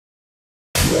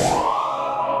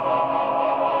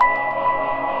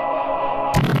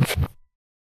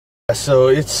So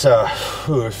it's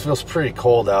it feels pretty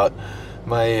cold out.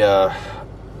 My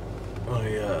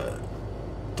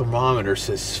thermometer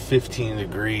says 15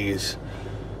 degrees.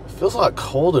 It feels a lot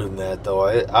colder than that, though.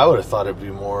 I would have thought it'd be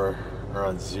more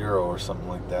around 0 or something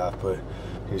like that. But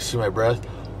can you see my breath?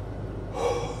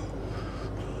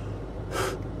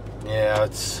 Yeah,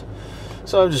 it's.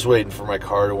 So I'm just waiting for my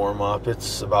car to warm up.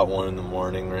 It's about 1 in the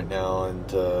morning right now, and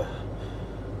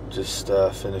just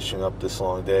finishing up this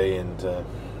long day, and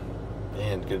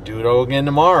gonna do it all again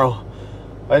tomorrow.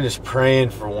 I'm just praying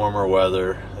for warmer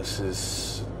weather. This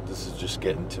is just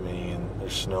getting to me, and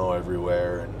there's snow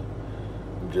everywhere, and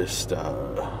I'm just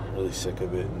really sick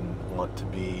of it and want to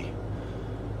be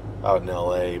out in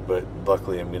LA. But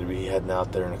luckily, I'm gonna be heading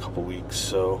out there in a couple weeks,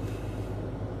 so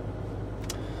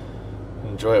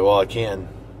enjoy it while I can.